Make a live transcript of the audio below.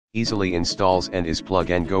easily installs and is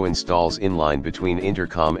plug-and-go. Installs inline between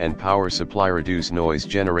intercom and power supply. Reduce noise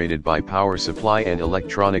generated by power supply and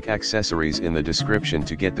electronic accessories in the description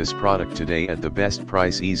to get this product today at the best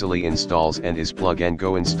price. Easily installs and is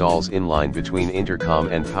plug-and-go. Installs inline between intercom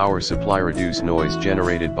and power supply. Reduce noise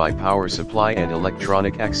generated by power supply and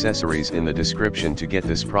electronic accessories in the description to get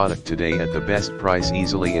this product today at the best price.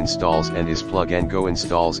 Easily installs and is plug-and-go.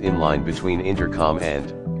 Installs inline between intercom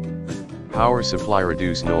and power supply.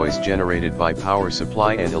 Reduce noise generated by power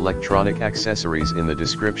supply and electronic accessories in the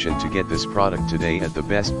description to get this product today at the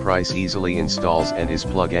best price. Easily installs and is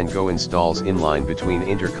plug-and-go. Installs inline between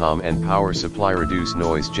intercom and power supply. Reduce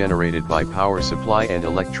noise generated by power supply and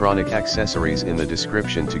electronic accessories in the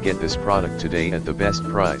description to get this product today at the best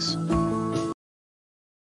price.